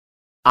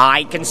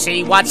I can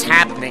see what's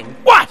happening.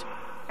 What?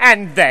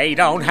 And they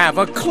don't have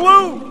a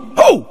clue.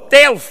 Who?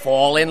 They'll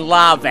fall in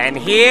love, and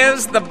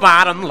here's the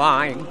bottom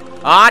line.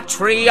 Our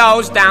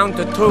trio's down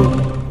to 2.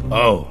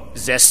 Oh.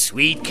 The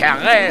sweet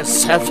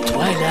caress of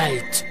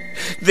twilight.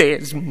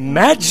 There's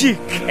magic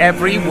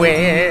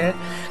everywhere.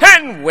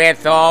 And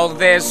with all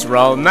this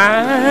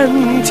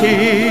romantic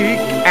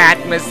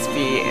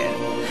atmosphere,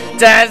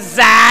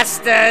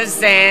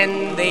 disasters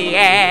in the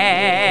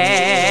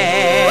air.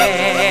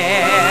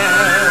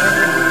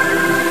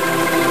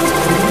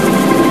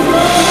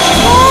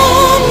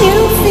 Can you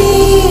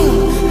feel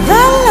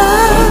the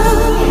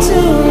love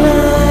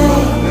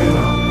tonight?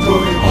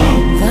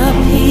 The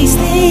peace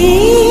the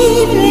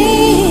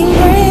evening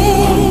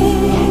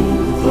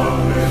brings.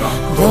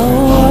 The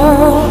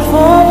world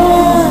for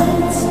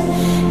once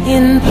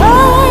in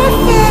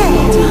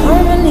perfect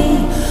harmony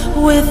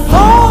with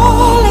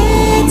all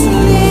its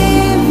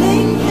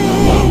living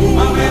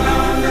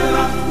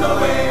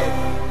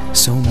things.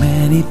 So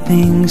many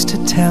things to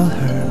tell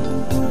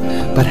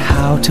her, but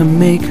how to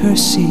make her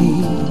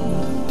see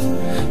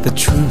the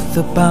truth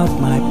about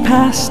my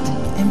past?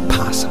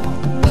 Impossible.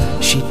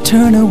 She'd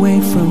turn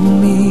away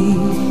from me.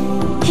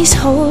 He's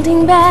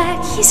holding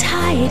back, he's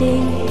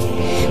hiding,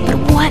 but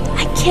what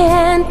I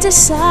can't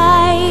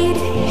decide.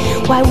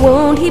 Why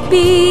won't he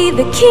be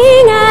the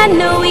king I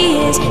know he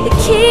is, the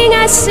king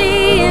I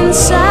see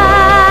inside?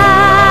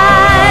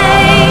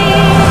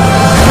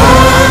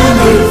 Can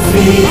you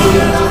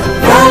feel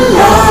the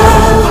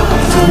love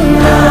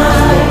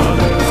tonight?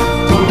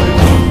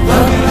 The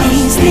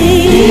peace the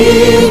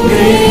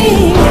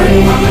evening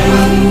brings.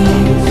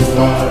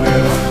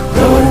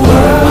 The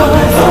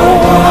world for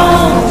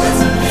once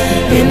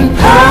in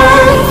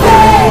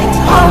perfect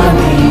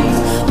harmony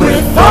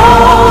with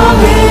all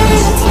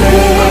its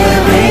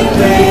living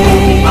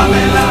things.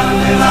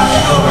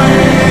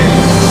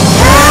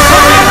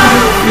 Can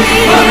you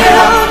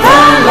feel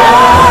the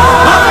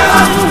love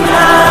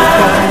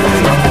tonight?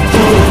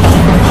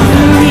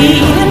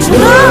 Means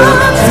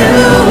love to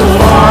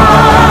one,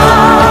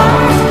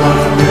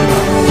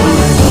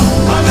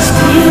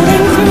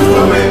 stealing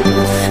through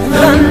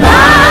the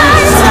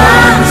night's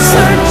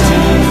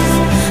uncertainties.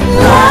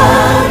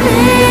 Love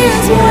is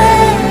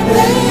where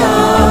they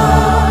are.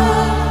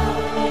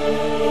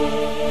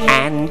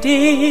 And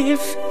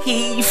if he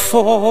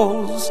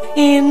falls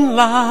in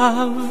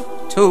love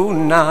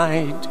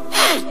tonight,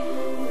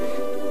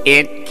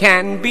 it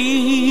can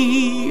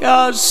be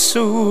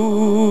assumed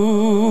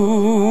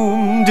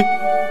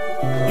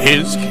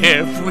His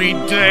carefree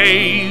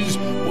days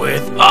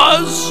with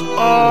us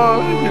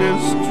are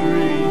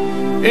history.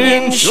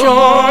 in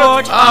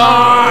short,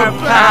 our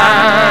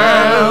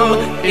pal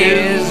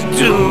is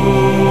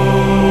doomed.